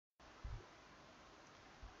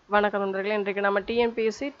வணக்கம் நண்பர்களே. இன்றைக்கு நம்ம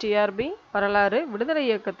டிஎன்பிஎஸ்சி டிஆர்பி வரலாறு விடுதலை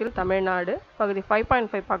இயக்கத்தில் தமிழ்நாடு பகுதி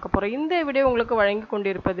 5.5 பார்க்க போகிறோம். இந்த வீடியோ உங்களுக்கு வழங்கி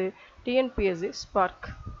கொண்டிருப்பது டிஎன்பிஎஸ்சி ஸ்பார்க்.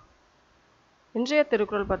 இன்றைய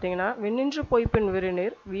திருக்குறள் பார்த்தீங்கன்னா, வெண்ணின்று பொய்ப்பின்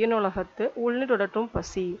விருநீர் வியனுலகத்து உள்நீர் உடற்றும்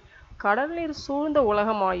பசி, கடல் நீர் சூழ்ந்த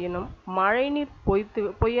உலகமாயினும் மழை நீர்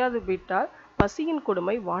பொய்யாது விட்டால் பசியின்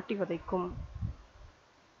கொடுமை வாட்டி வதைக்கும்.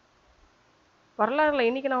 வரலாறுல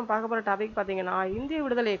இன்னைக்கு நம்ம பார்க்க போகிற டாபிக் பார்த்தீங்கன்னா, இந்திய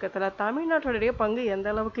விடுதலை இயக்கத்தில் தமிழ்நாட்டுடைய பங்கு எந்த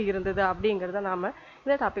அளவுக்கு இருந்தது அப்படிங்கிறத நாம்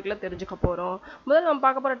இந்த டாப்பிக்கில் தெரிஞ்சுக்க போகிறோம். முதல்ல நம்ம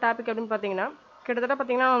பார்க்க போகிற டாபிக் அப்படின்னு பார்த்தீங்கன்னா, கிட்டத்தட்ட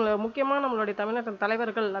பார்த்தீங்கன்னா முக்கியமாக நம்மளுடைய தமிழ்நாட்டின்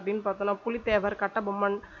தலைவர்கள் அப்படின்னு பார்த்தோம்னா, புலித்தேவர்,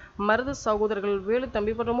 கட்டபொம்மன், மருது சகோதரர்கள்,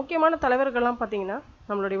 வேலுத்தம்பி போன்ற முக்கியமான தலைவர்கள்லாம் பார்த்தீங்கன்னா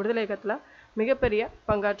நம்மளுடைய விடுதலை இயக்கத்தில் மிகப்பெரிய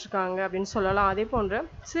பங்காற்றிருக்காங்க அப்படின்னு சொல்லலாம். அதே போன்ற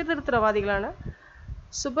சீர்திருத்தவாதிகளான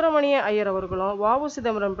சுப்பிரமணிய ஐயர் அவர்களும், வ.உ.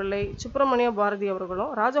 சிதம்பரம் பிள்ளை, சுப்பிரமணிய பாரதி அவர்களும்,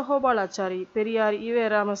 ராஜகோபாலாச்சாரி, பெரியார், ஈவே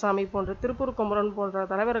ராமசாமி போன்ற திருப்பூர் குமரன் போன்ற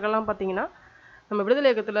தலைவர்கள்லாம் பார்த்தீங்கன்னா நம்ம விடுதலை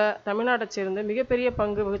இயக்கத்தில் தமிழ்நாட்டை சேர்ந்து மிகப்பெரிய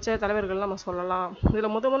பங்கு வகிச்ச தலைவர்கள் நம்ம சொல்லலாம்.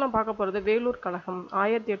 இதில் முதல்ல பார்க்க போகிறது வேலூர் கழகம்.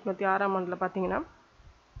 1806ஆம் ஆண்டில் பார்த்தீங்கன்னா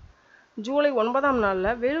ஜூலை 9ஆம்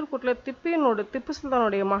நாளில் வேலூர் கோட்டில் திப்பு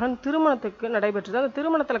சுல்தானுடைய மகன் திருமணத்துக்கு நடைபெற்றது. அந்த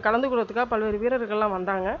திருமணத்தில் கலந்து கொள்வதற்காக பல்வேறு வீரர்கள்லாம்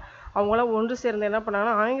வந்தாங்க. அவங்களாம் ஒன்று சேர்ந்து என்ன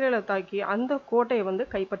பண்ணாங்கன்னா, ஆங்கிலேயரை தாக்கி அந்த கோட்டையை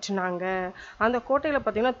கைப்பற்றினாங்க. அந்த கோட்டையில்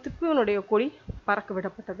பார்த்தீங்கன்னா திப்புவினுடைய கொடி பறக்க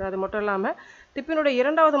விடப்பட்டது. அது மட்டும் இல்லாமல் திப்புவினுடைய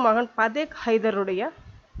இரண்டாவது மகன் பதேக் ஹைதருடைய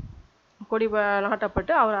கொடி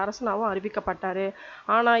நாட்டப்பட்டு அவர் அரசனாகவும் அறிவிக்கப்பட்டார்.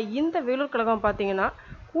 ஆனால் இந்த வேலூர் கழகம் பார்த்தீங்கன்னா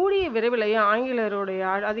கூடிய விரைவிலேயே ஆங்கிலேயருடைய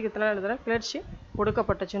ஆதிக்கத்தினால் கிளர்ச்சி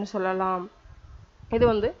ஒடுக்கப்பட்டுச்சுன்னு சொல்லலாம். இது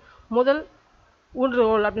முதல்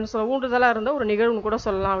ஊன்றுகோல் அப்படின்னு ஊன்றுதலாக இருந்த ஒரு நிகழ்வுன்னு கூட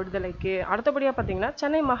சொல்லலாம் விடுதலைக்கு. அடுத்தபடியாக பார்த்தீங்கன்னா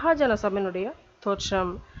சென்னை மகாஜன சபையினுடைய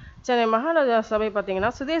தோற்றம். சென்னை மகாஜன சபை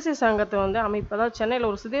பார்த்தீங்கன்னா சுதேசி சங்கத்தை அமைப்பு, அதாவது சென்னையில்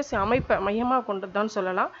ஒரு சுதேசி அமைப்பை மையமாக கொண்டதுதான்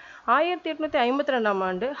சொல்லலாம். 1852ஆம்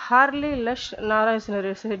ஆண்டு ஹார்லி லஷ் நாராயண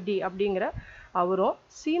ரெட்டி அப்படிங்கிற அவரும்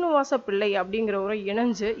சீனிவாச பிள்ளை அப்படிங்கிறவரும்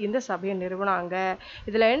இணைஞ்சு இந்த சபையை நிறுவனாங்க.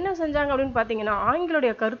 இதில் என்ன செஞ்சாங்க அப்படின்னு பார்த்தீங்கன்னா,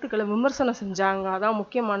 ஆங்கிலேய கருத்துக்களை விமர்சனம் செஞ்சாங்க. அதான்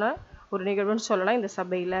முக்கியமான ஒரு நிகழ்வுன்னு சொல்லலாம் இந்த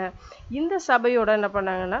சபையில். இந்த சபையோட என்ன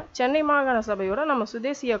பண்ணாங்கன்னா, சென்னை மாகாண சபையோட நம்ம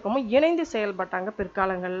சுதேசி இயக்கமும் இணைந்து செயல்பட்டாங்க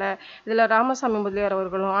பிற்காலங்களில். இதில் ராமசாமி முதலியார்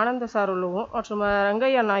அவர்களும், ஆனந்த சாருலுவும் மற்றும்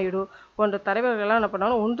ரங்கையா நாயுடு போன்ற தலைவர்கள்லாம் என்ன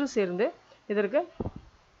பண்ணாங்க, ஒன்று சேர்ந்து இதற்கு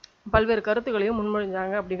பல்வேறு கருத்துக்களையும்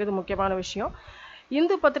முன்மொழிஞ்சாங்க அப்படிங்கிறது முக்கியமான விஷயம்.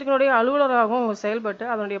 இந்து பத்திரிகையினுடைய அலுவலராகவும் அவங்க செயல்பட்டு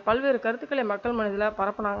அதனுடைய பல்வேறு கருத்துக்களை மக்கள் மனதில்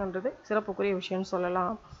பரப்புனாங்கன்றது சிறப்புக்குரிய விஷயம்னு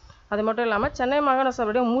சொல்லலாம். அது மட்டும் இல்லாமல் சென்னை மாகாண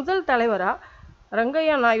சபையுடைய முதல் தலைவராக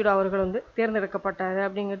ரங்கையா நாயுடு அவர்கள் தேர்ந்தெடுக்கப்பட்டார்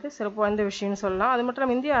அப்படிங்கிறது சிறப்பு வாய்ந்த விஷயம்னு சொல்லலாம். அது மட்டும்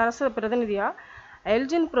இல்லாமல் இந்திய அரசு பிரதிநிதியாக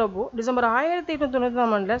எல்ஜின் பிரபு டிசம்பர்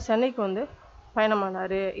 1890ஆம் ஆண்டில் சென்னைக்கு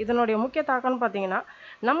பயணமானார். இதனுடைய முக்கிய தாக்கம்னு பார்த்தீங்கன்னா,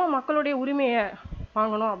 நம்ம மக்களுடைய உரிமையை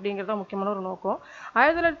வாங்கணும் அப்படிங்கிறத முக்கியமான ஒரு நோக்கம்.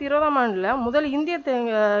 1920ஆம் ஆண்டில் முதல்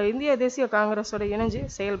இந்திய தேசிய காங்கிரஸோட இணைஞ்சு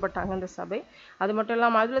செயல்பட்டாங்க இந்த சபை. அது மட்டும்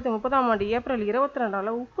இல்லாமல் 1930ஆம் ஆண்டு ஏப்ரல்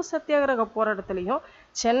 22ஆம் உப்பு சத்தியாகிரக போராட்டத்திலையும்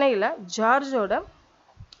சென்னையில் ஜார்ஜோட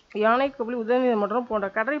யானை கபலி உதயநீதிமன்றம் போன்ற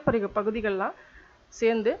கடற்படை பகுதிகள்லாம்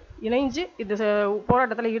சேர்ந்து இணைஞ்சு இந்த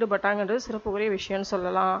போராட்டத்தில் ஈடுபட்டாங்கன்றது சிறப்புக்குரிய விஷயம்னு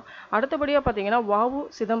சொல்லலாம். அடுத்தபடியாக பார்த்தீங்கன்னா வ.உ.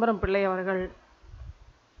 சிதம்பரம் பிள்ளை அவர்கள்.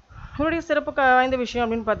 இவருடைய சிறப்பு வாய்ந்த விஷயம்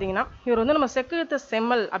அப்படின்னு பார்த்தீங்கன்னா, இவர் நம்ம செக்கிழுத்த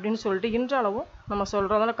செம்மல் அப்படின்னு சொல்லிட்டு இன்றளவும் நம்ம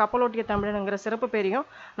சொல்கிறோம். அதனால் கப்பலோட்டிய தமிழனுங்கிற சிறப்பு பேரையும்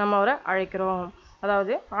நம்ம அவரை அழைக்கிறோம்.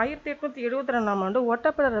 அதாவது 1872ஆம் ஆண்டு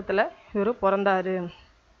ஒட்டப்பிடரத்தில் இவர் பிறந்தார்.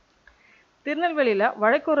 திருநெல்வேலியில்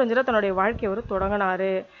வழக்குரைஞராக தன்னுடைய வாழ்க்கையை தொடங்கினார்.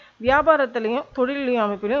 வியாபாரத்திலையும் தொழிலையும்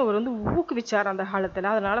அமைப்பிலையும் இவர் ஊக்குவிச்சார் அந்த காலத்தில்.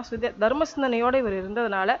 அதனால் தர்ம சிந்தனையோடு இவர்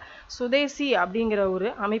இருந்ததுனால சுதேசி அப்படிங்கிற ஒரு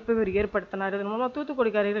அமைப்பை இவர் ஏற்படுத்தினார். இதன் மூலமாக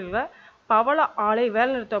தூத்துக்குடிக்காரர்களை பவள ஆலை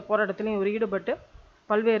வேலைநிறுத்த போராட்டத்திலையும் இவர் ஈடுபட்டு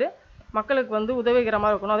பல்வேறு மக்களுக்கு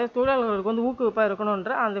உதவிகரமாக இருக்கணும், அதே தொழிலாளர்களுக்கு ஊக்குவிப்பாக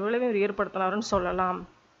இருக்கணுன்ற அந்த விளைவை இவர் ஏற்படுத்தினாருன்னு சொல்லலாம்.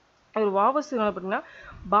 இவர் வாபஸ் பார்த்தீங்கன்னா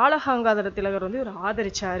பாலகங்காதர திலகர் இவர்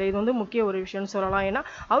ஆதரிச்சார். இது முக்கிய ஒரு விஷயம்னு சொல்லலாம். ஏன்னா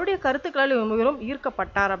அவருடைய கருத்துக்களால் இவரும்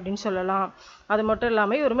ஈர்க்கப்பட்டார் அப்படின்னு சொல்லலாம். அது மட்டும்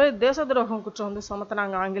இல்லாமல் இவர் மேல் தேச துரோகம் குற்றம்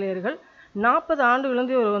சுமத்தினாங்க ஆங்கிலேயர்கள். 40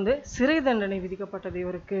 ஆண்டுகளிலிருந்து இவர் சிறை தண்டனை விதிக்கப்பட்டது.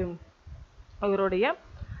 இவருடைய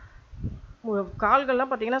கால்கள்லாம்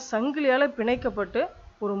பார்த்தீங்கன்னா சங்கிலியால் பிணைக்கப்பட்டு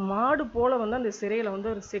ஒரு மாடு போல அந்த சிறையில்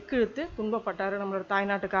ஒரு செக்கிழுத்து துன்பப்பட்டார் நம்மளோட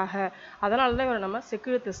தாய்நாட்டுக்காக. அதனால தான் இவரை நம்ம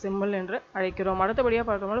செக்கிழுத்து செம்மல் என்று அழைக்கிறோம். அடுத்தபடியாக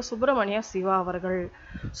பார்த்தோம்னா சுப்பிரமணிய சிவா அவர்கள்.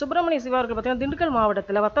 சுப்பிரமணிய சிவா அவர்கள் பார்த்தீங்கன்னா திண்டுக்கல்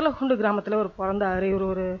மாவட்டத்தில் வத்தலகுண்டு கிராமத்தில் இவர் பிறந்தார். இவர்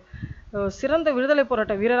ஒரு சிறந்த விடுதலை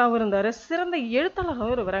போராட்ட வீரராகவும் இருந்தார். சிறந்த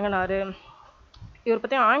எழுத்தாளராகவும் இவர் விளங்கினார். இவர்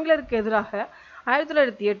பார்த்தீங்கன்னா ஆங்கிலேயருக்கு எதிராக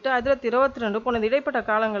 1908 1922 போன இடைப்பட்ட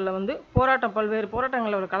காலங்களில் வந்து பல்வேறு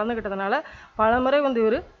போராட்டங்களில் அவர் கலந்துக்கிட்டதுனால பலமுறை வந்து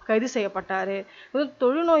இவர் கைது செய்யப்பட்டார். இது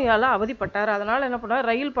தொழுநோயால் அவதிப்பட்டார். அதனால் என்ன பண்ணார்,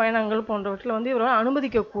 ரயில் பயணங்கள் போன்றவற்றில் வந்து இவரை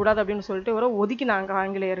அனுமதிக்க கூடாது அப்படின்னு சொல்லிட்டு இவரை ஒதுக்கினாங்க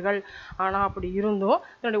ஆங்கிலேயர்கள். ஆனால் அப்படி இருந்தும்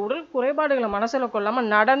தன்னுடைய உடல் குறைபாடுகளை மனசில்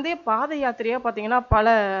கொள்ளாமல் நடந்தே பாத யாத்திரையாக பார்த்தீங்கன்னா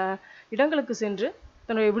பல இடங்களுக்கு சென்று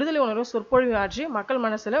தன்னுடைய விடுதலை உணர்வை சொற்பொழிவு ஆற்றி மக்கள்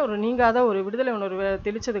மனசில் ஒரு நீங்காத ஒரு விடுதலை உணர்வை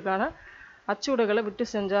தெளிச்சதுக்கான அச்சுவடுகளை விட்டு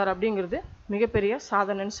செஞ்சார். அப்படிங்கிறது மிகப்பெரிய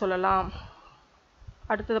சாதனைன்னு சொல்லலாம்.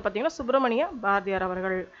 அடுத்தது பார்த்தீங்கன்னா சுப்பிரமணிய பாரதியார்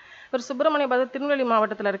அவர்கள். ஒரு சுப்பிரமணிய பாரதி திருநெல்வேலி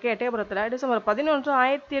மாவட்டத்தில் இருக்க எட்டயபுரத்தில் டிசம்பர் 11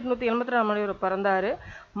 1882 இவர் பிறந்தார்.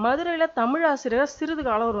 மதுரையில் தமிழ் ஆசிரியர் சிறிது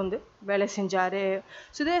காலம் அவர் வந்து வேலை செஞ்சார்.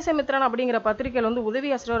 சுதேசமித்ரன் அப்படிங்கிற பத்திரிகையில் வந்து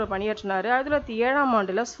உதவி ஆசிரியர் பணியாற்றினார்.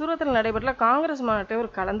 1907 சூரத்தில் நடைபெற்ற காங்கிரஸ் மாநாட்டை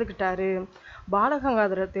அவர் கலந்துக்கிட்டாரு.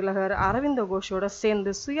 பாலகங்காதர திலகர், அரவிந்த கோஷோட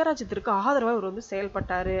சேர்ந்து சுயராஜ்யத்திற்கு ஆதரவாக இவர் வந்து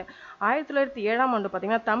செயல்பட்டார். 1907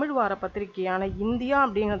 பார்த்தீங்கன்னா தமிழ் வார பத்திரிகையான இந்தியா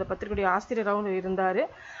அப்படிங்கிற பத்திரிகையுடைய ஆசிரியராகவும் இருந்தார்.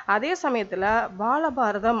 அதே சமயத்தில்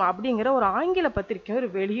பாலபாரதம் அப்படிங்கிற ஒரு ஆங்கில பத்திரிகை அவர்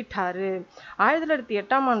வெளியிட்டார்.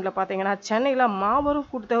 1908 பார்த்தீங்கன்னா சென்னையில் மாபெரும்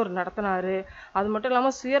கூட்டத்தை அவர் நடத்தினார். அது மட்டும்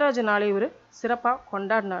இல்லாமல் சுயராஜ்ய நாளை இவர் சிறப்பாக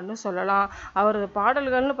கொண்டாடினார்னு சொல்லலாம். அவரது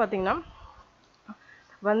பாடல்கள்னு பார்த்தீங்கன்னா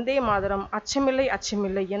வந்தே மாதரம், அச்சமில்லை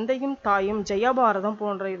அச்சமில்லை, எந்தையும் தாயும், ஜெயபாரதம்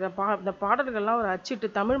போன்ற இந்த பாடல்கள்லாம் அவர் அச்சிட்டு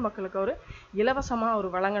தமிழ் மக்களுக்கு அவர் இலவசமாக அவர்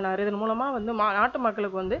வழங்கினார். இதன் மூலமாக வந்து நாட்டு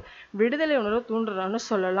மக்களுக்கு வந்து விடுதலை உணர்வு தூண்டுறான்னு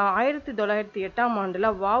சொல்லலாம்.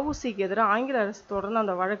 1908 வஉசிக்கு எதிராக ஆங்கில அரசு தொடர்ந்து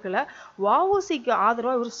அந்த வழக்கில் வஉசிக்கு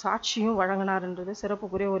ஆதரவாக இவர் சாட்சியும் வழங்கினார்ன்றது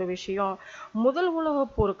சிறப்புக்குரிய ஒரு விஷயம். முதல்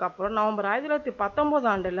உலகப் போருக்கு அப்புறம் நவம்பர்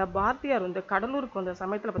 1919 பாரதியார் வந்து கடலூருக்கு வந்த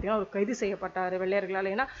சமயத்தில் பார்த்தீங்கன்னா அவர் கைது செய்யப்பட்டார்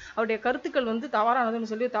வெள்ளையர்களால். ஏன்னா அவருடைய கருத்துக்கள் வந்து தவறானதுன்னு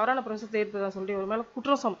சொல்லி தவறான பிரசத்தை ஏற்பதான் சொல்லி ஒரு மேலே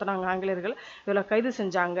குற்றம் சுமத்தினாங்க ஆங்கிலேயர்கள். இவரை கைது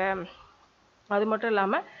செஞ்சாங்க. அது மட்டும்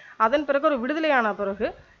இல்லாமல் அதன் பிறகு ஒரு விடுதலையான பிறகு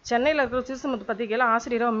சென்னையில் இருக்கிற சிசுமத் பத்திரிகையில்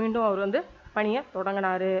ஆசிரியராக மீண்டும் அவர் வந்து பணியை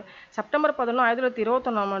தொடங்கினார். செப்டம்பர் 11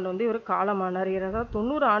 1921 வந்து இவர் காலமானார்.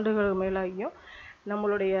 90 ஆண்டுகளுக்கு மேலேயும்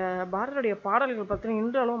நம்மளுடைய பாரதியுடைய பாடல்கள் பார்த்தீங்கன்னா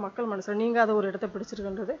இன்றளவும் மக்கள் மனசில் நீங்காத ஒரு இடத்தை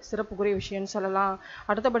பிடிச்சிருக்கின்றது சிறப்புக்குரிய விஷயம்னு சொல்லலாம்.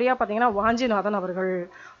 அடுத்தபடியாக பார்த்தீங்கன்னா வாஞ்சிநாதன் அவர்கள்.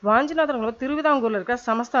 வாஞ்சிநாதன் அவர்கள் திருவிதாங்கூரில் இருக்கிற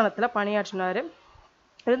சமஸ்தானத்தில் பணியாற்றினார்.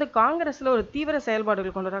 இது வந்து காங்கிரஸில் ஒரு தீவிர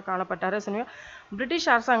செயல்பாடுகள் கொண்டதாக காணப்பட்டார். பிரிட்டிஷ்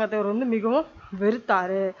அரசாங்கத்தை இவர் வந்து மிகவும்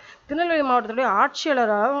வெறுத்தார். திருநெல்வேலி மாவட்டத்துடைய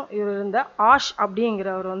ஆட்சியாளராக இவர் இருந்த ஆஷ்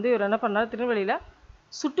அப்படிங்கிறவர் வந்து இவர் என்ன பண்ணார், திருநெல்வேலியில்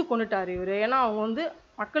சுட்டு கொண்டுட்டார் இவர். ஏன்னா அவங்க வந்து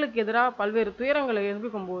மக்களுக்கு எதிராக பல்வேறு துயரங்களை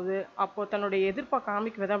எதிர்க்கும் போது அப்போ தன்னுடைய எதிர்ப்பை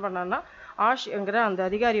காமிக்க என்ன பண்ணார்னா ஆஷ் என்கிற அந்த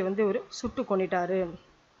அதிகாரியை வந்து இவர் சுட்டு கொண்டுட்டார்.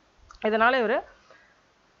 இதனால் இவர்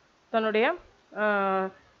தன்னுடைய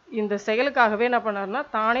இந்த செயலுக்காகவே என்ன பண்ணார்னா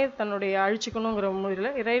தானே தன்னுடைய அழிச்சுக்கணுங்கிற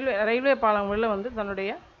முறையில் ரயில்வே பாலங்களில் வந்து தன்னுடைய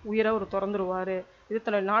உயிரை ஒரு திறந்துருவார். இது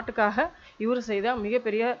தன்னுடைய நாட்டுக்காக இவர் செய்த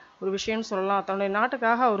மிகப்பெரிய ஒரு விஷயம்னு சொல்லலாம். தன்னுடைய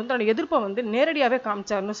நாட்டுக்காக அவர் வந்து தன்னுடைய எதிர்ப்பை வந்து நேரடியாகவே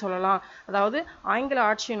காமிச்சார்னு சொல்லலாம். அதாவது ஆங்கில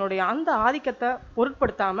ஆட்சியினுடைய அந்த ஆதிக்கத்தை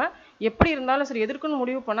பொருட்படுத்தாமல் எப்படி இருந்தாலும் சரி எதிர்க்குன்னு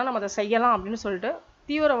முடிவு பண்ணால் நம்ம அதை செய்யலாம் அப்படின்னு சொல்லிட்டு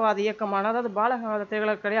தீவிரவாத இயக்கமான அதாவது பாலகங்காதர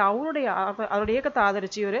திலகர் அவருடைய இயக்கத்தை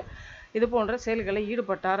ஆதரித்து இவர் இது போன்ற செயல்களில்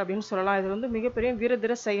ஈடுபட்டார் அப்படின்னு சொல்லலாம். இது வந்து மிகப்பெரிய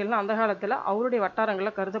வீரதீர செயல்னு அந்த காலத்தில் அவருடைய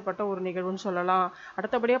வட்டாரங்களில் கருதப்பட்ட ஒரு நிகழ்வுன்னு சொல்லலாம்.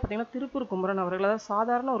 அடுத்தபடியாக பார்த்தீங்கன்னா திருப்பூர் குமரன் அவர்கள், அதாவது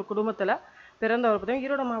சாதாரண ஒரு குடும்பத்தில் பிறந்தவர். பார்த்தீங்கன்னா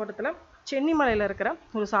ஈரோடு மாவட்டத்தில் சென்னிமலையில் இருக்கிற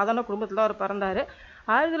ஒரு சாதாரண குடும்பத்தில் அவர் பிறந்தார்.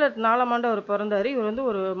 1904 அவர் பிறந்தார். இவர் வந்து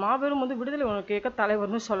ஒரு மாபெரும் வந்து விடுதலை உணர்வு இயக்க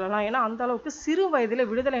தலைவர்னு சொல்லலாம். ஏன்னா அந்த அளவுக்கு சிறு வயதில்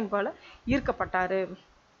விடுதலையின் பால ஈர்க்கப்பட்டார்.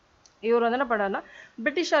 இவர் வந்து என்ன பண்ணார்னா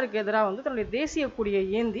பிரிட்டிஷாருக்கு எதிராக வந்து தன்னுடைய தேசிய கொடியை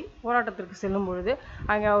ஏந்தி போராட்டத்திற்கு செல்லும் பொழுது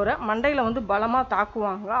அங்கே அவரை மண்டையில் வந்து பலமாக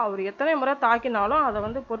தாக்குவாங்க. அவர் எத்தனை முறை தாக்கினாலும் அதை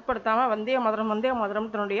வந்து பொருட்படுத்தாமல் வந்தே மதுரம்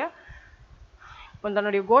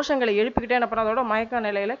தன்னுடைய கோஷங்களை எழுப்பிக்கிட்டே என்ன பண்ண அதோட மயக்க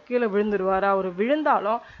நிலையில் கீழே விழுந்துருவார். அவர்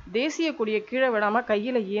விழுந்தாலும் தேசிய கொடியை கீழே விடாமல்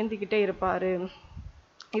கையில் ஏந்திக்கிட்டே இருப்பார்.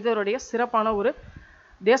 இதனுடைய சிறப்பான ஒரு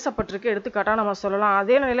தேசப்பற்றுக்கு எடுத்துக்காட்டாக நம்ம சொல்லலாம்.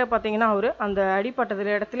 அதே நிலையில் பார்த்தீங்கன்னா அவர் அந்த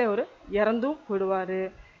அடிப்பட்டதில் இடத்துல அவர் இறந்தும் விடுவார்.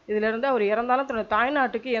 இதிலிருந்து அவர் இறந்தாலும் தன்னுடைய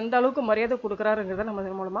தாய்நாட்டுக்கு எந்த அளவுக்கு மரியாதை கொடுக்குறாருங்கிறத நம்ம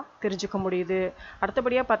இதன் மூலமாக தெரிஞ்சுக்க முடியுது.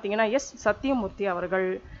 அடுத்தபடியாக பார்த்தீங்கன்னா சத்தியமூர்த்தி அவர்கள்.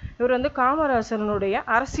 இவர் வந்து காமராசனுடைய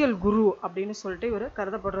அரசியல் குரு அப்படின்னு சொல்லிட்டு இவர்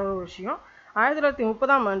கருதப்படுற ஒரு விஷயம்.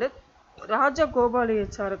 1930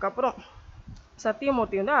 ராஜகோபாலாச்சாருக்கு அப்புறம்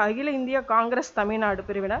சத்தியமூர்த்தி வந்து அகில இந்திய காங்கிரஸ் தமிழ்நாடு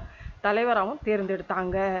பிரிவினர் தலைவராகவும்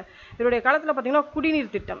தேர்ந்தெடுத்தாங்க. இவருடைய காலத்தில் பார்த்தீங்கன்னா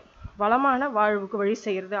குடிநீர் திட்டம், வளமான வாழ்வுக்கு வழி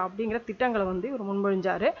செய்கிறது அப்படிங்கிற திட்டங்களை வந்து இவர்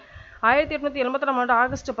முன்மொழிஞ்சார். 1882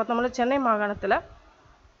 ஆகஸ்ட் 19 சென்னை மாகாணத்தில்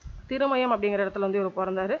திருமயம் அப்படிங்கிற இடத்துல வந்து இவர்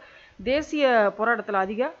பிறந்தார். தேசிய போராட்டத்தில்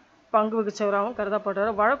அதிக பங்கு வகிச்சவராகவும்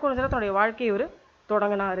கருதப்படுறார். வழக்கறிஞர் தன்னுடைய வாழ்க்கையை இவர்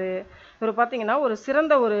தொடங்கினார். இவர் பார்த்தீங்கன்னா ஒரு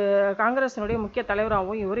சிறந்த ஒரு காங்கிரஸினுடைய முக்கிய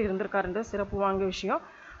தலைவராகவும் இவர் இருந்திருக்காருன்ற சிறப்பு வாங்கிய விஷயம்.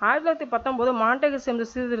 1919 மாண்டேகு சேர்ந்த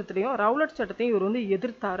சீர்திருத்தத்தையும் ரவுலட் சட்டத்தையும் இவர் வந்து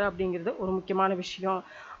எதிர்த்தார் அப்படிங்கிறது ஒரு முக்கியமான விஷயம்.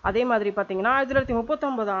 அதே மாதிரி பார்த்தீங்கன்னா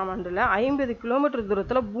 1939ஆம் ஆண்டில் 50 கிலோமீட்டர்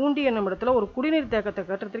தூரத்தில் பூண்டி என்னும் இடத்துல ஒரு குடிநீர் தேக்கத்தை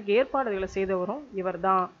கட்டுறதுக்கு ஏற்பாடுகளை செய்தவரும் இவர்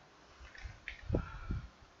தான்.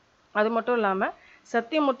 அது மட்டும் இல்லாமல்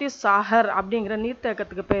சத்தியமூர்த்தி சாகர் அப்படிங்கிற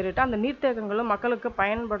நீர்த்தேக்கத்துக்கு பெயரிட்டு அந்த நீர்த்தேக்கங்களும் மக்களுக்கு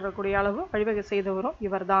பயன்படக்கூடிய அளவு வழிவகை செய்தவரும்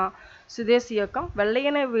இவர் தான். சுதேசி இயக்கம்,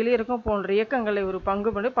 வெள்ளையனை வெளியேறும் போன்ற இயக்கங்களை ஒரு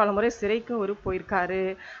பங்கு பண்ணி பல முறை சிறைக்கும் இவர் போயிருக்காரு.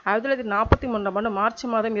 1943ஆம் ஆண்டு மார்ச்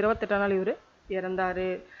மாதம் 28ஆம் நாள் இவர் இறந்தார்.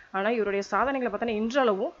 ஆனால் இவருடைய சாதனைகளை பார்த்தோன்னா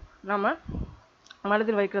இன்றளவும் நம்ம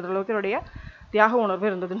மனதில் வைக்கிற அளவுக்கு இவருடைய தியாக உணர்வு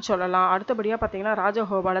இருந்ததுன்னு சொல்லலாம். அடுத்தபடியாக பார்த்தீங்கன்னா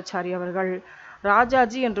ராஜகோபாலாச்சாரி அவர்கள்,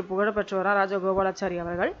 ராஜாஜி என்று புகழப்பெற்றவராக ராஜகோபாலாச்சாரி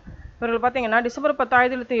அவர்கள். இவர்கள் பார்த்தீங்கன்னா டிசம்பர் 10,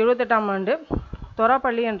 1978ஆம் ஆண்டு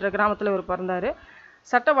தொராப்பள்ளி என்ற கிராமத்தில் இவர் பிறந்தார்.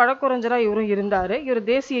 சட்ட வழக்குரைஞராக இவரும் இருந்தார். இவர்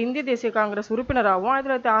இந்திய தேசிய காங்கிரஸ் உறுப்பினராகவும்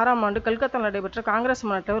 1906ஆம் ஆண்டு கல்கத்தாவில் நடைபெற்ற காங்கிரஸ்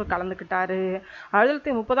மாநாட்டில் இவர் கலந்துக்கிட்டார்.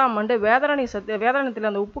 1930ஆம் ஆண்டு வேதாரண்யத்தில்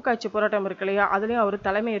அந்த உப்பு காய்ச்சி போராட்டம் இருக்கு இல்லையா, அதுலேயும் அவர்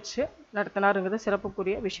தலைமையேற்று நடத்தினாருங்கிறது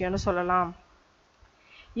சிறப்புக்குரிய விஷயம்னு சொல்லலாம்.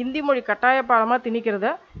 இந்தி மொழி கட்டாய பாடமாக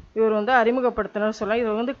திணிக்கிறத இவர் அறிமுகப்படுத்தினார் சொல்லலாம்.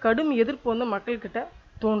 இவர் கடும் எதிர்ப்பு மக்கள்கிட்ட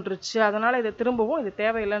தோன்றுச்சு. அதனால் இதை திரும்பவும் இது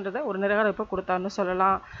தேவையில்லைன்றதை ஒரு நிராகரிப்பை கொடுத்தாருன்னு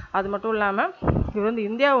சொல்லலாம். அது மட்டும் இல்லாமல் இவர்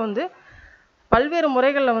இந்தியாவை பல்வேறு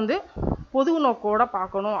முறைகளில் பொது நோக்கோட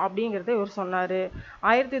பார்க்கணும் அப்படிங்கிறத இவர் சொன்னார்.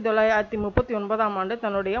 1939ஆம் ஆண்டு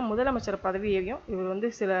தன்னுடைய முதலமைச்சர் பதவியையும் இவர்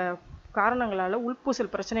சில காரணங்களால்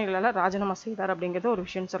உள்பூசல் பிரச்சனைகளால் ராஜினாமா செய்தார் அப்படிங்கிறத ஒரு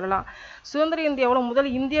விஷயம் சொல்லலாம். சுதந்திர இந்தியாவில் முதல்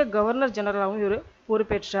இந்திய கவர்னர் ஜெனரலாகவும் இவர்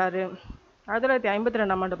பொறுப்பேற்றார்.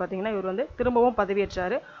 1952ஆம் ஆண்டு பார்த்தீங்கன்னா இவர் திரும்பவும்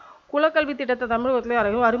பதவியேற்றார். குலக்கல்வி திட்டத்தை தமிழகத்திலே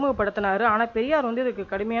அறிமுகப்படுத்தினார். ஆனால் பெரியார் இதுக்கு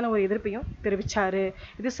கடுமையான ஒரு எதிர்ப்பையும் தெரிவித்தார்,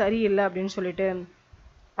 இது சரியில்லை அப்படின்னு சொல்லிட்டு.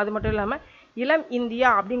 அது மட்டும் இல்லாமல் இளம் இந்தியா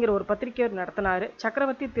அப்படிங்கிற ஒரு பத்திரிகை நடத்தினார்.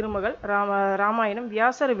 சக்கரவர்த்தி திருமகள், ராமாயணம்,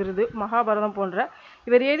 வியாசர் விருது, மகாபாரதம் போன்ற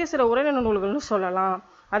இவர் எழுதிய சில உரைநடை நூல்கள்னு சொல்லலாம்.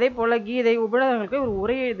 அதே போல் கீதை, உபநிடதங்களுக்கு இவர்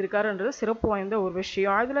உரை எழுதியிருக்காருன்றது சிறப்பு வாய்ந்த ஒரு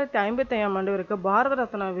விஷயம். 1955ஆம் ஆண்டு இவருக்கு பாரத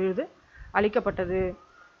ரத்னா விருது அளிக்கப்பட்டது.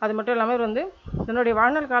 அது மட்டும் இல்லாமல் இவர் தன்னுடைய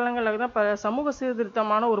வாழ்நாள் காலங்களில் தான் சமூக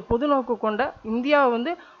சீர்திருத்தமான ஒரு பொது நோக்கு கொண்ட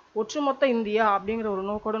இந்தியாவை ஒற்றுமொத்த இந்தியா அப்படிங்கிற ஒரு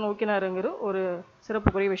நோக்கோடு நோக்கினாருங்கிற ஒரு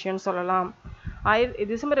சிறப்புக்குரிய விஷயம்னு சொல்லலாம்.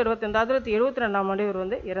 டிசம்பர் 25, 1972ஆம் ஆண்டு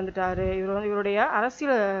இவர் இறந்துட்டார். இவருடைய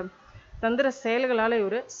அரசியல் தந்திர செயல்களால்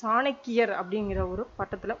இவர் சாணக்கியர் அப்படிங்கிற ஒரு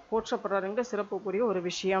பட்டத்தில் போற்றப்படுறாருங்கிற சிறப்புக்குரிய ஒரு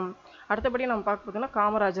விஷயம். அடுத்தபடி நம்ம பார்க்க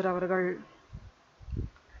காமராஜர் அவர்கள்.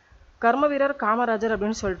 கர்ம வீரர் காமராஜர்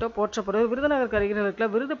அப்படின்னு சொல்லிட்டு போற்றப்படுவார். விருதுநகருக்கு அருகில் இருக்கிற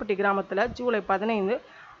விருதுப்பட்டி கிராமத்தில் ஜூலை 15,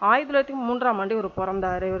 1903ஆம் ஆண்டு இவர்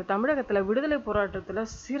பிறந்தார். இவர் தமிழகத்தில் விடுதலை போராட்டத்தில்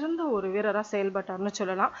சிறந்த ஒரு வீரராக செயல்பட்டார்னு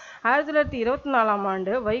சொல்லலாம். 1924ஆம்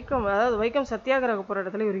ஆண்டு வைக்கம் சத்தியாகிரக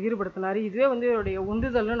போராட்டத்தில் இவர் ஈடுபடுத்தினார். இதுவே இவருடைய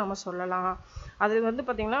உந்துதல்னு நம்ம சொல்லலாம். அது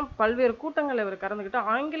பார்த்தீங்கன்னா பல்வேறு கூட்டங்களில் இவர் கலந்துக்கிட்டு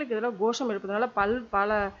ஆங்கிலக்கு எதிராக கோஷம் எழுப்பதுனால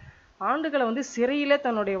பல ஆண்டுகளை சிறையிலே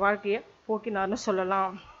தன்னுடைய வாழ்க்கையை போக்கினார்னு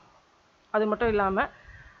சொல்லலாம். அது மட்டும் இல்லாமல்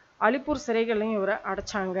அலிப்பூர் சிறைகளையும் இவரை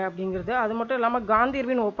அடைச்சாங்க அப்படிங்கிறது. அது மட்டும் இல்லாமல்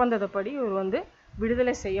காந்தியர்வின் ஒப்பந்தத்தைப்படி இவர்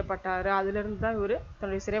விடுதலை செய்யப்பட்டார். அதிலிருந்து தான் இவர்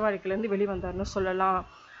தன்னுடைய சிறை வாழ்க்கையிலேருந்து வெளிவந்தார்னு சொல்லலாம்.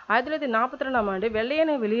 1942ஆம் ஆண்டு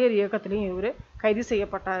வெள்ளையனை வெளியேறு இயக்கத்திலையும் இவர் கைது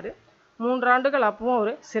செய்யப்பட்டார். 3 ஆண்டுகள் அப்பவும்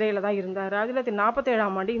அவர் சிறையில் தான் இருந்தார்.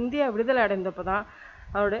 1947ஆம் ஆண்டு இந்தியா விடுதலை அடைந்தப்போ தான்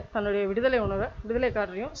தன்னுடைய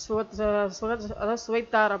விடுதலைக்காரரையும்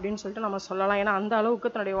சுவைத்தார் அப்படின்னு சொல்லிட்டு நம்ம சொல்லலாம். ஏன்னா அந்த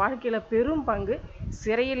அளவுக்கு தன்னுடைய வாழ்க்கையில் பெரும் பங்கு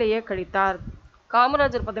சிறையிலேயே கழித்தார்.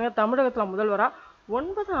 காமராஜர் பார்த்தீங்கன்னா தமிழகத்தில் முதல்வராக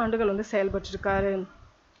 9 ஆண்டுகள் செயல்பட்டிருக்காரு.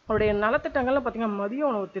 அவருடைய நலத்திட்டங்கள்லாம் பார்த்தீங்கன்னா மதிய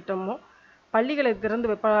உணவு திட்டமும், பள்ளிகளை திறந்து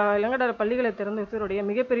இளங்கடர் பள்ளிகளை திறந்து வைப்பவருடைய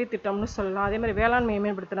மிகப்பெரிய திட்டம்னு சொல்லலாம். அதே மாதிரி வேளாண்மையை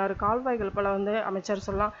மேம்படுத்தினார். கால்வாய்கள் பல அமைச்சர்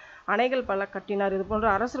சொல்லலாம். அணைகள் பல கட்டினார். இது போன்ற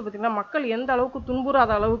அரசு பார்த்தீங்கன்னா மக்கள் எந்த அளவுக்கு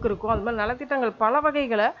துன்புறாத அளவுக்கு இருக்கும் அது மாதிரி நலத்திட்டங்கள் பல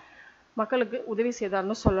வகைகளை மக்களுக்கு உதவி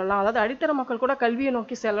செய்தார்னு சொல்லலாம். அதாவது அடித்தர மக்கள் கூட கல்வியை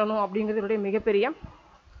நோக்கி செல்லணும் அப்படிங்கிறது மிகப்பெரிய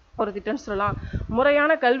ஒரு திட்டம்னு சொல்லலாம்.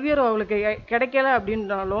 முறையான கல்வியர் அவங்களுக்கு கிடைக்கல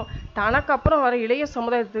அப்படின்றாலும் தனக்கு அப்புறம் வர இளைய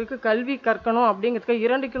சமுதாயத்திற்கு கல்வி கற்கணும் அப்படிங்கிறதுக்கு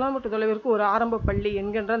 2 கிலோமீட்டர் தொலைவிற்கு ஒரு ஆரம்ப பள்ளி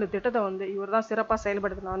என்கின்ற அந்த திட்டத்தை இவர் தான் சிறப்பாக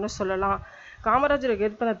செயல்படுத்தினார்னு சொல்லலாம். காமராஜருக்கு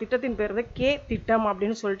ஏற்ப திட்டத்தின் பேர் கே திட்டம்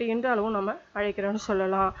அப்படின்னு சொல்லிட்டு இன்றளவும் நம்ம அழைக்கிறோன்னு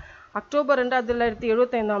சொல்லலாம். அக்டோபர் 2,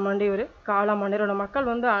 1975ஆம் ஆண்டு இவர் காலமானார்.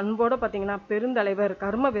 மக்கள் அன்போடு பார்த்தீங்கன்னா பெருந்தலைவர்,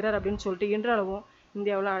 கர்ம வீரர் அப்படின்னு சொல்லிட்டு இன்றளவும்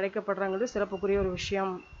இந்தியாவில் அழைக்கப்படுறாங்கிறது சிறப்புக்குரிய ஒரு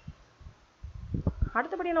விஷயம்.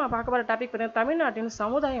 அடுத்தபடி நம்ம பார்க்க போகிற டாபிக் பார்த்தீங்கன்னா தமிழ்நாட்டின்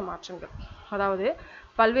சமுதாய மாற்றங்கள். அதாவது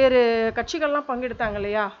பல்வேறு கட்சிகள்லாம் பங்கெடுத்தாங்க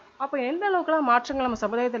இல்லையா, அப்போ எந்த அளவுக்குலாம் மாற்றங்கள் நம்ம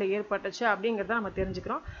சமுதாயத்தில் ஏற்பட்டுச்சு அப்படிங்கிறத நம்ம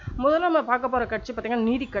தெரிஞ்சுக்கிறோம். முதல்ல நம்ம பார்க்க போகிற கட்சி பார்த்தீங்கன்னா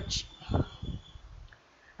நீதி கட்சி.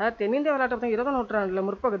 அதாவது தென்னிந்திய வரலாற்றை பார்த்தீங்கன்னா 20ஆம் நூற்றாண்டில்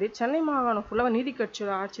முற்பகுதி சென்னை மாகாணம் ஃபுல்லாக நீதி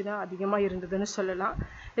கட்சியோட ஆட்சி தான் அதிகமாக இருந்ததுன்னு சொல்லலாம்.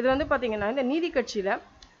 இது பார்த்தீங்கன்னா இந்த நீதி கட்சியில்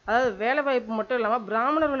அதாவது வேலை வாய்ப்பு மட்டும் இல்லாமல்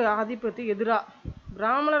பிராமணர்களுடைய ஆதிபத்தியத்துக்கு எதிராக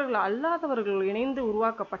பிராமணர்கள் அல்லாதவர்கள் இணைந்து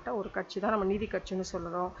உருவாக்கப்பட்ட ஒரு கட்சி தான் நம்ம நீதி கட்சின்னு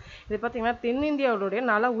சொல்கிறோம். இது பார்த்திங்கன்னா தென்னிந்தியாவுடைய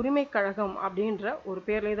நல உரிமை கழகம் அப்படின்ற ஒரு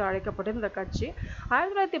பேரில் இது அழைக்கப்பட்டு இந்த கட்சி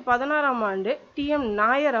 1916ஆம் ஆண்டு TM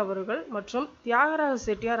நாயர் அவர்கள் மற்றும் தியாகராஜ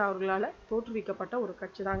செட்டியார் அவர்களால் தோற்றுவிக்கப்பட்ட ஒரு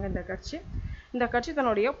கட்சி தாங்க இந்த கட்சி. இந்த கட்சி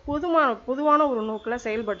தன்னுடைய பொதுவான ஒரு நோக்கில்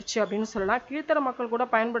செயல்பட்டுச்சு அப்படின்னு சொல்லலாம். கீழ்த்தர மக்கள் கூட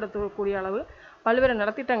பயன்படுத்தக்கூடிய அளவு பல்வேறு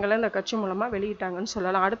நலத்திட்டங்களை இந்த கட்சி மூலமாக வெளியிட்டாங்கன்னு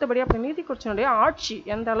சொல்லலாம். அடுத்தபடியாக அப்போ நீதி கட்சியினுடைய ஆட்சி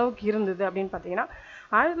எந்த அளவுக்கு இருந்தது அப்படின்னு பார்த்தீங்கன்னா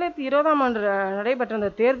 1920ஆம் ஆண்டு நடைபெற்ற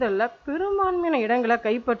இந்த தேர்தலில் பெரும்பான்மையான இடங்களை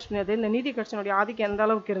கைப்பற்றினது இந்த நீதி கட்சியினுடைய ஆதிக்கம் எந்த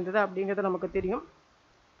அளவுக்கு இருந்தது அப்படிங்கிறது நமக்கு தெரியும்.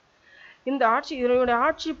 இதனுடைய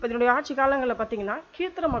ஆட்சி காலங்களில் பார்த்தீங்கன்னா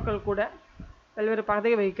கீழ்த்தர மக்கள் கூட பல்வேறு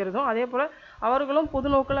பதவி வகிக்கிறதும் அதே போல் அவர்களும் பொது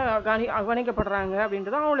நோக்கில் கவனிக்கப்படுறாங்க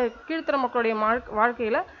அப்படின்றதும் அவங்களுடைய கீழ்த்தர மக்களுடைய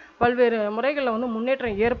வாழ்க்கையில் பல்வேறு முறைகளில் வந்து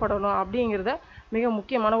முன்னேற்றம் ஏற்படணும் அப்படிங்கிறத மிக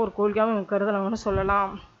முக்கியமான ஒரு கொள்கையாக கருதலாம்னு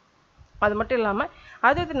சொல்லலாம். அது மட்டும் இல்லாமல்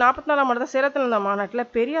 1944ஆம் ஆண்டு சேலத்தில் இருந்த மாநாட்டில்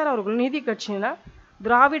பெரியார் அவர்கள் நீதி கட்சியின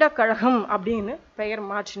திராவிட கழகம் அப்படின்னு பெயர்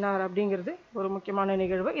மாற்றினார் அப்படிங்கிறது ஒரு முக்கியமான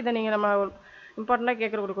நிகழ்வு. இதை நீங்கள் நம்ம இம்பார்ட்டண்ட்டாக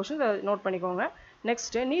கேட்குற ஒரு கொஸ்டின், இதை நோட் பண்ணிக்கோங்க.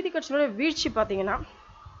 நெக்ஸ்ட்டு நீதி கட்சியினுடைய வீழ்ச்சி பார்த்தீங்கன்னா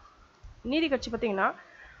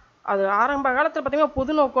அது ஆரம்ப காலத்தில் பார்த்தீங்கன்னா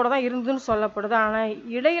பொது நோக்கோடு தான் இருந்துன்னு சொல்லப்படுது. ஆனால்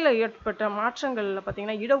இடையில் ஏற்பட்ட மாற்றங்களில்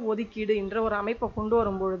பார்த்தீங்கன்னா இடஒதுக்கீடு என்ற ஒரு அமைப்பை கொண்டு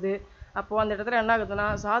வரும்பொழுது அப்போது அந்த இடத்துல என்ன ஆகுதுன்னா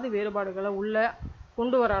சாதி வேறுபாடுகளை உள்ளே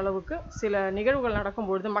கொண்டு வர அளவுக்கு சில நிகழ்வுகள்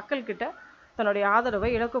நடக்கும்பொழுது மக்கள்கிட்ட தன்னுடைய ஆதரவை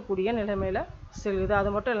இழக்கக்கூடிய நிலைமையில் செல்லுது. அது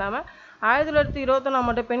மட்டும் இல்லாமல் 1921ஆம்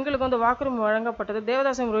ஆண்டு பெண்களுக்கு வந்து வாக்குரிமை வழங்கப்பட்டது,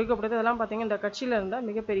 தேவதாசம் ஒழிக்கப்பட்டது, இதெல்லாம் பார்த்தீங்கன்னா இந்த கட்சியில் இருந்த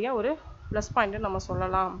மிகப்பெரிய ஒரு ப்ளஸ் பாயிண்ட்டு நம்ம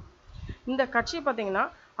சொல்லலாம். இந்த கட்சி பார்த்தீங்கன்னா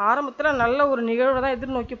ஆரம்பத்தில் நல்ல ஒரு நிகழ்வை தான்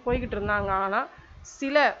எதிர்நோக்கி போய்கிட்டு இருந்தாங்க. ஆனால்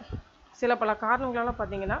சில பல காரணங்களால்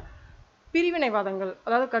பார்த்தீங்கன்னா பிரிவினைவாதங்கள்,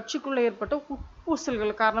 அதாவது கட்சிக்குள்ளே ஏற்பட்ட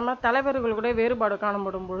உட்பூசல்கள் காரணமாக தலைவர்களுடைய வேறுபாடு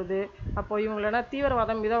காணப்படும் பொழுது அப்போ இவங்களோட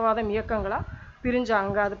தீவிரவாதம் மிதவாதம் இயக்கங்களாக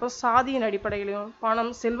பிரிஞ்சாங்க. அதுபோல் சாதியின் அடிப்படையிலையும்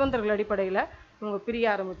பணம் செல்வந்தர்கள் அடிப்படையில் இவங்க பிரிய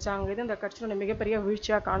ஆரம்பித்தாங்க. இது இந்த கட்சியோட மிகப்பெரிய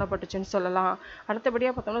வீழ்ச்சியாக காணப்பட்டுச்சுன்னு சொல்லலாம்.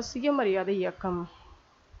 அடுத்தபடியாக பார்த்தோம்னா சுயமரியாதை இயக்கம்.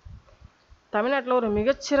 தமிழ்நாட்டில் ஒரு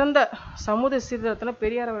மிகச்சிறந்த சமூக சீர்திருத்தத்தில்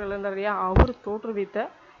பெரியார் அவர்கள் இருந்தார் இல்லையா, அவர் தோற்றுவித்த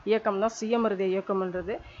இயக்கம் தான் சுயமரியாதை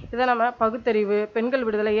இயக்கம்ன்றது. இதை நம்ம பகுத்தறிவு, பெண்கள்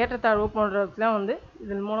விடுதலை, ஏற்றத்தாழ்வு போன்றதுலாம் வந்து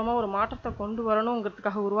இதன் மூலமாக ஒரு மாற்றத்தை கொண்டு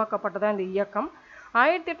வரணுங்கிறதுக்காக உருவாக்கப்பட்டதான் இந்த இயக்கம்.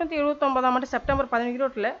 1879ஆம் ஆண்டு செப்டம்பர்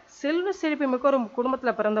 17 செல்வ செழிப்பு மிக்க ஒரு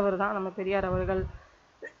குடும்பத்தில் பிறந்தவர் தான் நம்ம பெரியார் அவர்கள்.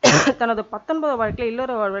 தனது 19 வாழ்க்கையில்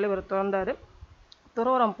இல்லற வாழ்வில் இவர் திறந்தார்.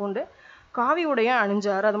 துறவரம் பூண்டு காவி உடைய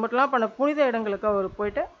அணிஞ்சார். அது மட்டும் இல்லாமல் பல புனித இடங்களுக்கு அவர்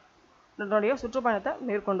போயிட்டு தன்னுடைய சுற்றுப்பயணத்தை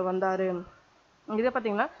மேற்கொண்டு வந்தார். இதை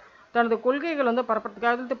பார்த்தீங்கன்னா தனது கொள்கைகள் வந்து பரப்புறதுக்கு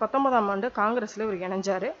 1919ஆம் ஆண்டு காங்கிரஸில் இவர்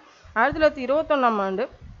இணைஞ்சார். 1921ஆம் ஆண்டு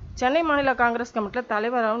சென்னை மாநில காங்கிரஸ் கமிட்டியில்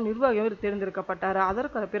தலைவராகவும் நிர்வாகியும் இவர் தேர்ந்தெடுக்கப்பட்டார்.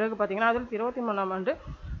 அதற்கு பிறகு பார்த்தீங்கன்னா 1923ஆம் ஆண்டு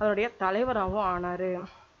அதனுடைய தலைவராகவும் ஆனார்.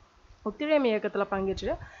 ஒத்துழைமை இயக்கத்தில்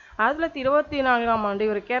பங்கேற்று 1924ஆம் ஆண்டு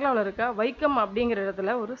இவர் கேரளாவில் இருக்க வைக்கம் அப்படிங்கிற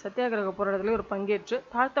இடத்துல ஒரு சத்தியாகிரக போராட்டத்தில் இவர் பங்கேற்று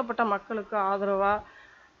தாழ்த்தப்பட்ட மக்களுக்கு ஆதரவாக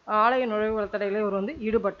ஆலய நுழைவுகள் தடையில் இவர் வந்து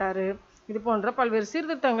ஈடுபட்டார். இது போன்ற பல்வேறு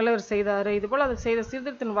சீர்திருத்தங்களை இவர் செய்தார். இதுபோல் அதை செய்த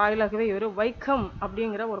சீர்திருத்தின் வாயிலாகவே இவர் வைக்கம்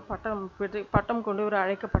அப்படிங்கிற ஒரு பட்டம் கொண்டு இவர்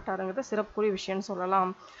அழைக்கப்பட்டாருங்கிறது சிறப்புக்குரிய விஷயம்னு சொல்லலாம்.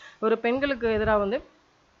 ஒரு பெண்களுக்கு எதிராக வந்து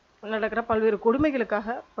நடக்கிற பல்வேறு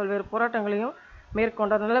கொடுமைகளுக்காக பல்வேறு போராட்டங்களையும்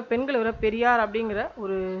மேற்கொண்டதுனால பெண்கள் இவரை பெரியார் அப்படிங்கிற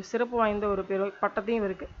ஒரு சிறப்பு வாய்ந்த ஒரு பட்டத்தையும்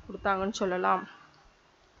இவருக்கு கொடுத்தாங்கன்னு சொல்லலாம்.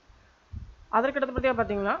 அதற்கடுத்து பற்றியா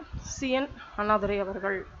பார்த்தீங்கன்னா CN அண்ணாதுரை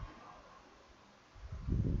அவர்கள்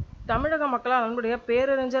தமிழக மக்களால் நம்முடைய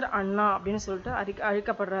பேரறிஞர் அண்ணா அப்படின்னு சொல்லிட்டு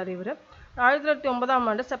அழைக்கப்படுறார். இவர் 1909ஆம்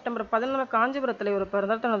ஆண்டு செப்டம்பர் 14 காஞ்சிபுரத்தில் இவர்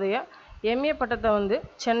பிறந்தார். தன்னுடைய MA பட்டத்தை வந்து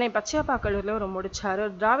சென்னை பச்சையப்பா கல்லூரியில் இவர் முடித்தார்.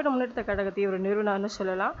 திராவிட முன்னேற்ற கழகத்தை இவர் நிறுவனார்னு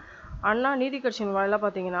சொல்லலாம். அண்ணா நீதி கட்சியின் வாயிலாக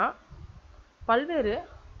பார்த்தீங்கன்னா பல்வேறு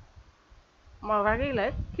வகையில்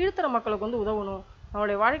கீழ்த்தர மக்களுக்கு வந்து உதவணும்,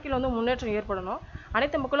 அவனுடைய வாழ்க்கையில் வந்து முன்னேற்றம் ஏற்படணும்,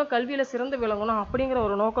 அனைத்து மக்களும் கல்வியில் சிறந்து விளங்கணும் அப்படிங்கிற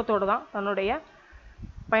ஒரு நோக்கத்தோடு தான் தன்னுடைய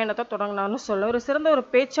பயணத்தை தொடங்கினார்னு சொல்ல ஒரு சிறந்த ஒரு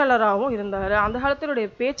பேச்சாளராகவும் இருந்தார். அந்த காலத்தினுடைய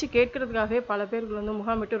பேச்சு கேட்கறதுக்காகவே பல பேர்கள் வந்து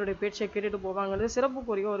முகாமிட்டு இவருடைய பேச்சை கேட்டுட்டு போவாங்கிறது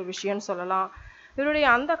சிறப்புக்குரிய ஒரு விஷயம்னு சொல்லலாம். இவருடைய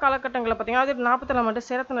அந்த காலகட்டங்களில் பார்த்தீங்கன்னா 1947ஆம் ஆண்டு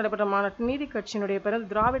சேலத்தில் நடைபெற்ற மாநாட்டு நீதி கட்சியினுடைய பேர்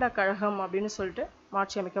திராவிட கழகம் அப்படின்னு சொல்லிட்டு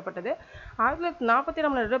மாற்றி அமைக்கப்பட்டது.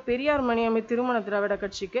 1947ஆம் ஆண்டு பெரியார் மணியம்மை திருமண திராவிட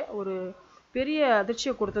கட்சிக்கு ஒரு பெரிய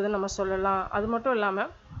அதிர்ச்சியை கொடுத்ததுன்னு நம்ம சொல்லலாம். அது மட்டும்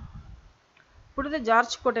இல்லாமல் புனித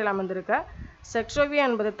ஜார்ஜ் கோட்டையில் அமைந்திருக்க செக்ரோவியா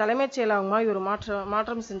என்பது தலைமைச் செயலாளமாக இவர்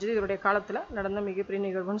மாற்றம் செஞ்சது இவருடைய காலத்தில் நடந்த மிகப்பெரிய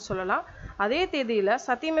நிகழ்வுன்னு சொல்லலாம். அதே தேதியில்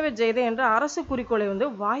சத்தியமேவ ஜெயதே என்ற அரசு குறிக்கோளை வந்து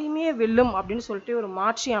வாய்மையே வெல்லும் அப்படின்னு சொல்லிட்டு ஒரு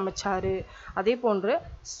மாற்றி அமைச்சார். அதே போன்று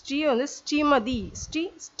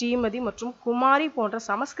ஸ்ரீமதி மற்றும் குமாரி போன்ற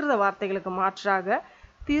சமஸ்கிருத வார்த்தைகளுக்கு மாற்றாக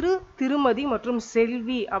திருமதி மற்றும்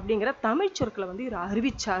செல்வி அப்படிங்கிற தமிழ் சொற்களை வந்து இவர்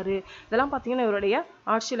அறிவிச்சாரு. இதெல்லாம் பார்த்தீங்கன்னா இவருடைய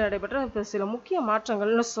ஆட்சியில் நடைபெற்ற சில முக்கிய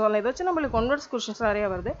மாற்றங்கள்னு சொல்லலாம். இதை வச்சு நம்மளுக்கு கன்வெர்ஸ் கொஸ்டின்ஸ் நிறைய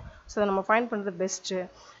வருது. ஸோ அதை நம்ம ஃபைண்ட் பண்ணுறது பெஸ்ட்டு.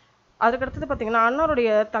 அதுக்கடுத்தது பார்த்தீங்கன்னா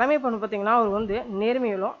அண்ணாருடைய தலைமை பண்பு பார்த்தீங்கன்னா அவர் வந்து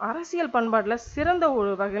நேர்மையிலும் அரசியல் பண்பாட்டில் சிறந்த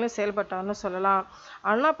ஒரு வகையிலும் செயல்பட்டார்னு சொல்லலாம்.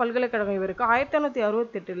 அண்ணா பல்கலைக்கழகம் இவருக்கு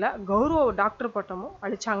 1968 கௌரவ டாக்டர் பட்டமும்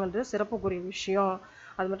அளிச்சாங்கன்றது சிறப்புக்குரிய விஷயம்.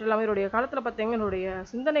 அது மட்டும் இல்லாமல் இவருடைய காலத்தில் பார்த்தீங்கன்னா இவருடைய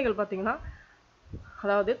சிந்தனைகள் பார்த்தீங்கன்னா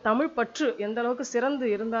அதாவது தமிழ் பற்று எந்த அளவுக்கு சிறந்து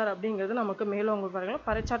இருந்தார் அப்படிங்கிறது நமக்கு மேலோங்க பாருங்கள்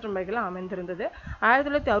பறைச்சாற்றும் வகையில் அமைந்திருந்தது.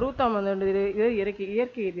 1960ஆம் ஆண்டு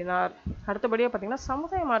இயற்கை எழுதினார். அடுத்தபடியாக பார்த்தீங்கன்னா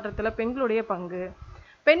சமுதாய மாற்றத்தில் பெண்களுடைய பங்கு.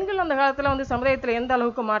 பெண்கள் அந்த காலத்தில் வந்து சமுதாயத்தில் எந்த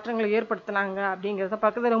அளவுக்கு மாற்றங்களை ஏற்படுத்தினாங்க அப்படிங்கிறத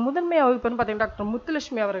பக்கத்தில் முதன்மை வகுப்புன்னு பார்த்தீங்கன்னா டாக்டர்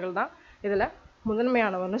முத்துலட்சுமி அவர்கள் தான் இதில்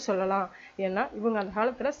முதன்மையானவர்னு சொல்லலாம். ஏன்னா இவங்க அந்த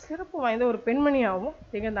காலத்தில் சிறப்பு வாய்ந்த ஒரு பெண்மணியாகவும்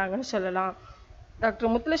திகழ்ந்தாங்கன்னு சொல்லலாம்.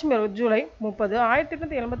 டாக்டர் முத்துலட்சுமி அவர்கள் ஜூலை 30,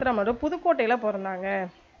 1882ஆம் ஆண்டு புதுக்கோட்டையில் பிறந்தாங்க.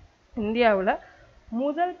 இந்தியாவில்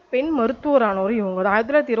முதல் பெண் மருத்துவரானவர் இவங்க.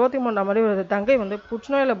 1923ஆம் ஆண்டு இவரது தங்கை வந்து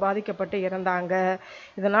புற்றுநோயில் பாதிக்கப்பட்டு இறந்தாங்க.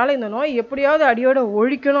 இதனால் இந்த நோய் எப்படியாவது அடியோடு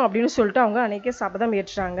ஒழிக்கணும் அப்படின்னு சொல்லிட்டு அவங்க அன்றைக்கே சபதம்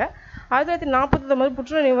ஏற்றாங்க. 1949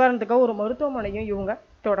 புற்றுநோய் நிவாரணத்துக்காக ஒரு மருத்துவமனையும் இவங்க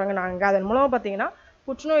தொடங்கினாங்க. அதன் மூலமாக பார்த்தீங்கன்னா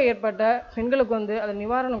புற்றுநோய் ஏற்பட்ட பெண்களுக்கு வந்து அது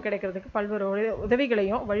நிவாரணம் கிடைக்கிறதுக்கு பல்வேறு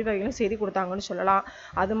உதவிகளையும் வழிவகைகளையும் செய்து கொடுத்தாங்கன்னு சொல்லலாம்.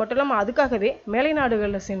 அது மட்டும் இல்லாமல் அதுக்காகவே மேலை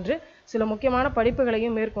நாடுகளில் சென்று சில முக்கியமான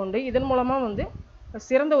படிப்புகளையும் மேற்கொண்டு இதன் மூலமாக வந்து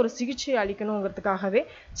சிறந்த ஒரு சிகிச்சை அளிக்கணுங்கிறதுக்காகவே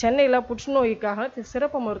சென்னையில் புற்றுநோய்க்காக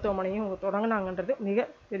சிறப்பு மருத்துவமனையும் இவங்க தொடங்கினாங்கன்றது மிக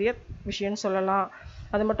பெரிய விஷயம்னு சொல்லலாம்.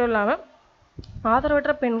 அது மட்டும் இல்லாமல்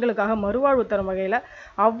ஆதரவற்ற பெண்களுக்காக மறுவாழ்வு தரும் வகையில்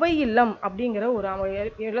அவ்வை இல்லம் அப்படிங்கிற ஒரு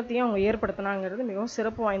இல்லத்தையும் அவங்க ஏற்படுத்தினாங்கிறது மிகவும்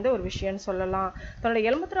சிறப்பு வாய்ந்த ஒரு விஷயம்னு சொல்லலாம். தன்னுடைய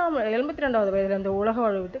 82வது வயதில் இந்த உலக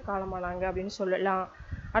வாழ்வு விட்டு காலமானாங்க அப்படின்னு சொல்லலாம்.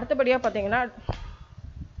 அடுத்தபடியாக பார்த்தீங்கன்னா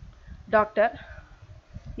டாக்டர்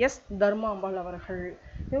எஸ் தர்மாம்பாள் அவர்கள்.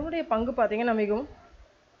 இவருடைய பங்கு பார்த்தீங்கன்னா மிகவும்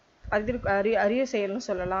அரிய செயல்னு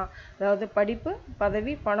சொல்லலாம். அதாவது படிப்பு,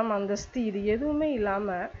 பதவி, பணம், அந்தஸ்து இது எதுவுமே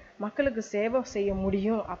இல்லாமல் மக்களுக்கு சேவை செய்ய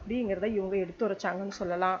முடியும் அப்படிங்கிறத இவங்க எடுத்துரைச்சாங்கன்னு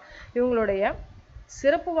சொல்லலாம். இவங்களுடைய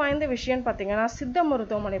சிறப்பு வாய்ந்த விஷயம்னு பார்த்தீங்கன்னா சித்த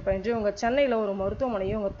மருத்துவமனை பயின்று இவங்க சென்னையில் ஒரு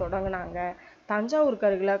மருத்துவமனையும் இவங்க தொடங்கினாங்க. தஞ்சாவூருக்கு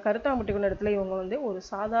அருகில் கருத்தாம்பட்டிக்குள்ள இடத்துல இவங்க வந்து ஒரு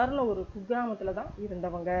சாதாரண ஒரு குக்கிராமத்தில் தான்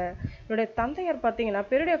இருந்தவங்க. இவருடைய தந்தையார் பார்த்தீங்கன்னா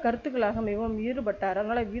பெருடைய கருத்துக்களாக மிகவும் ஈடுபட்டார்.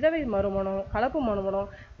 அதனால விதவை மறுமணம், கலப்பு மறுமணம்,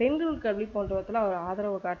 பெண்கள் கல்வி போன்றவற்றில் அவர்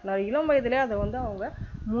ஆதரவு காட்டினார். இளம் வயதிலே அதை வந்து அவங்க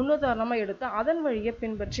முன்னுதாரணமாக எடுத்து அதன் வழியை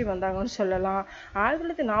பின்பற்றி வந்தாங்கன்னு சொல்லலாம்.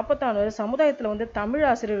 1946 சமுதாயத்தில் வந்து தமிழ்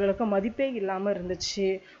ஆசிரியர்களுக்கு மதிப்பே இல்லாமல் இருந்துச்சு.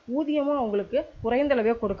 ஊதியமும் அவங்களுக்கு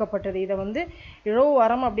குறைந்தளவே கொடுக்கப்பட்டது. இதை வந்து இழவு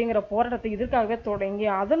அறம் அப்படிங்கிற போராட்டத்தை இதற்காகவே தொடங்கி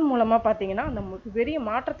அதன் மூலமாக பார்த்தீங்கன்னா அந்த பெரிய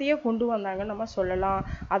மாற்றத்தையே கொண்டு வந்தாங்கன்னு நம்ம சொல்லலாம்.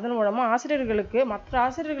 அதன் மூலமாக ஆசிரியர்களுக்கு மற்ற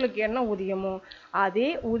ஆசிரியர்களுக்கு என்ன ஊதியமோ அதே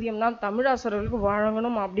ஊதியம் தான் தமிழ் ஆசிரியர்களுக்கு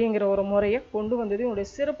வழங்கணும் அப்படிங்கிற ஒரு முறையை கொண்டு வந்தது இவங்களுடைய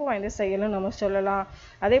சிறப்பு வாய்ந்த செயல்னு நம்ம சொல்லலாம்.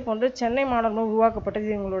 அதே போன்று சென்னை மாநகரம் உருவாக்கப்பட்டது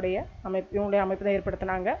இவங்களுடைய அமைப்பு தான்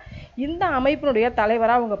ஏற்படுத்தினாங்க. இந்த அமைப்பினுடைய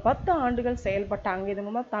தலைவராக அவங்க 10 ஆண்டுகள் செயல்பட்டாங்க. இதன்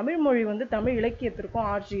மூலமாக தமிழ் மொழி வந்து தமிழ் இலக்கியத்திற்கும்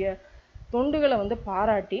ஆற்றிய தொண்டுகளை வந்து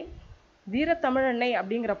பாராட்டி வீரத்தமிழன்னை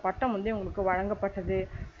அப்படிங்கிற பட்டம் வந்து இவங்களுக்கு வழங்கப்பட்டது.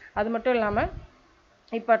 அது மட்டும் இல்லாமல்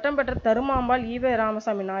இப்பட்டம் பெற்ற தருமாம்பாள் ஈவே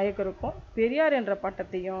ராமசாமி நாயக்கருக்கும் பெரியார் என்ற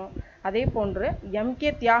பட்டத்தையும் அதே போன்று எம்.கே.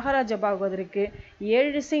 தியாகராஜ பாகவதற்கு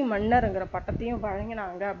ஏழிசை மன்னர்ங்கிற பட்டத்தையும்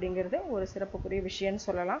வழங்கினாங்க அப்படிங்கிறது ஒரு சிறப்புக்குரிய விஷயம்னு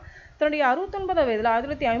சொல்லலாம். தன்னுடைய 69 வயதில்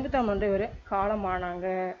 1950ஆம் ஆண்டு இவர் காலமானாங்க.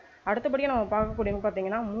 அடுத்தபடியாக நம்ம பார்க்கக்கூடியவங்க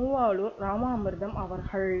பார்த்தீங்கன்னா மூவாளூர் ராமாமிர்தம்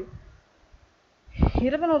அவர்கள்.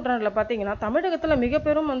 20 நூற்றாண்டில் பார்த்தீங்கன்னா தமிழகத்தில் மிக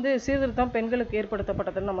பெரும் வந்து சீர்திருத்தம் பெண்களுக்கு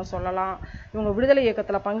ஏற்படுத்தப்பட்டதுன்னு நம்ம சொல்லலாம். இவங்க விடுதலை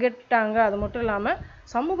இயக்கத்தில் பங்கேற்றாங்க. அது மட்டும் இல்லாமல்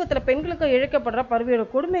சமூகத்தில் பெண்களுக்கு இழைக்கப்படுற பல்வேறு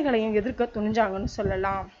கொடுமைகளையும் எதிர்க்க துணிஞ்சாங்கன்னு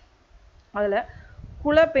சொல்லலாம். அதில்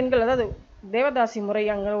குல பெண்கள் அதாவது தேவதாசி முறை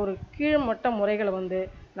அங்கே ஒரு கீழ்மட்ட முறைகளை வந்து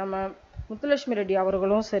நம்ம முத்துலட்சுமி ரெட்டி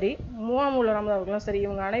அவர்களும் சரி மூவாமூல ராமதாஸ் அவர்களும் சரி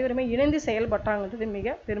இவங்க அனைவருமே இணைந்து செயல்பட்டாங்கன்றது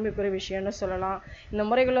மிக பெருமைக்குரிய விஷயம்னு சொல்லலாம். இந்த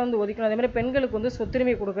முறைகளை வந்து ஒதுக்கணும். அதே மாதிரி பெண்களுக்கு வந்து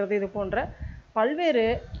சொத்துரிமை கொடுக்கறது இது போன்ற பல்வேறு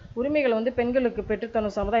உரிமைகளை வந்து பெண்களுக்கு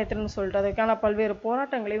பெற்றுத்தரும் சமுதாயத்தில்னு சொல்லிட்டு அதுக்கான பல்வேறு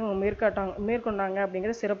போராட்டங்களையும் மேற்கொண்டாங்க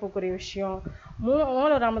அப்படிங்கிறது சிறப்புக்குரிய விஷயம்.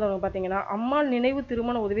 மூவாமூல ராமதாஸ் பார்த்தீங்கன்னா அம்மாள் நினைவு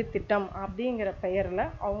திருமண உதவி திட்டம் அப்படிங்கிற பெயரில்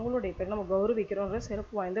அவங்களுடைய பேர் நம்ம கௌரவிக்கிறோங்கிற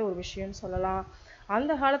சிறப்பு வாய்ந்த ஒரு விஷயம்னு சொல்லலாம்.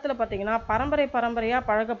 அந்த காலத்தில் பார்த்தீங்கன்னா பரம்பரையாக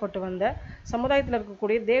பழக்கப்பட்டு வந்த சமுதாயத்தில்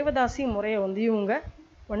இருக்கக்கூடிய தேவதாசி முறையை வந்து இவங்க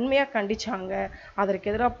வன்மையாக கண்டிச்சாங்க. அதற்கு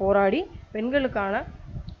எதிராக போராடி பெண்களுக்கான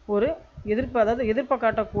ஒரு எதிர்ப்பை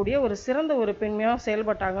காட்டக்கூடிய ஒரு சிறந்த ஒரு பெண்மையாக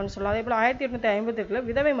செயல்பட்டாங்கன்னு சொல்லலாம். அதே போல் 1858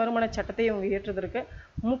 விதவை மறுமண சட்டத்தை இவங்க ஏற்றுவதற்கு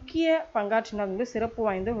முக்கிய பங்காற்றினார் வந்து சிறப்பு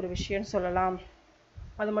வாய்ந்த ஒரு விஷயம்னு சொல்லலாம்.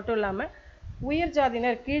 அது மட்டும் இல்லாமல் உயர்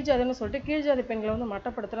ஜாதியினர் கீழ் ஜாதின்னு சொல்லிட்டு கீழ் ஜாதி பெண்களை வந்து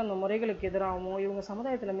மட்டப்படுத்துகிற அந்த முறைகளுக்கு எதிராகவும் இவங்க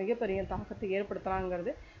சமுதாயத்தில் மிகப்பெரிய தாக்கத்தை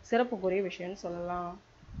ஏற்படுத்தலாங்கிறது சிறப்புக்குரிய விஷயம்னு சொல்லலாம்.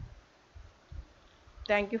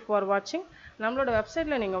 தேங்க்யூ ஃபார் வாட்சிங். நம்மளோட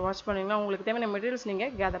வெப்சைட்டில் நீங்கள் வாட்ச் பண்ணிங்கன்னா உங்களுக்கு தேவையான மெட்டீரியல்ஸ்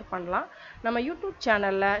நீங்கள் கேதர் பண்ணலாம். நம்ம யூடியூப்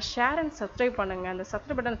சேனலில் ஷேர் அண்ட் சப்ஸ்கிரைப் பண்ணுங்கள். அந்த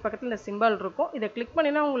சப்ஸ்கிரைப் பட்டன் பக்கத்தில் இந்த சிம்பிள் இருக்கும். இதை கிளிக்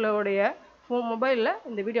பண்ணினா உங்களுடைய மொபைலில்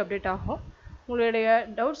இந்த வீடியோ அப்டேட் ஆகும். உங்களுடைய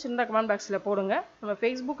டவுட்ஸ் இருந்தால் கமெண்ட் பாக்ஸில் போடுங்க. நம்ம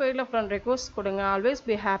ஃபேஸ்புக் ஐடியில் ஃப்ரெண்ட் ரெக்வஸ்ட் கொடுங்க. Always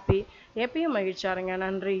be happy. எப்பயும் மகிழ்ச்சியா இருங்க.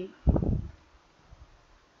 நன்றி.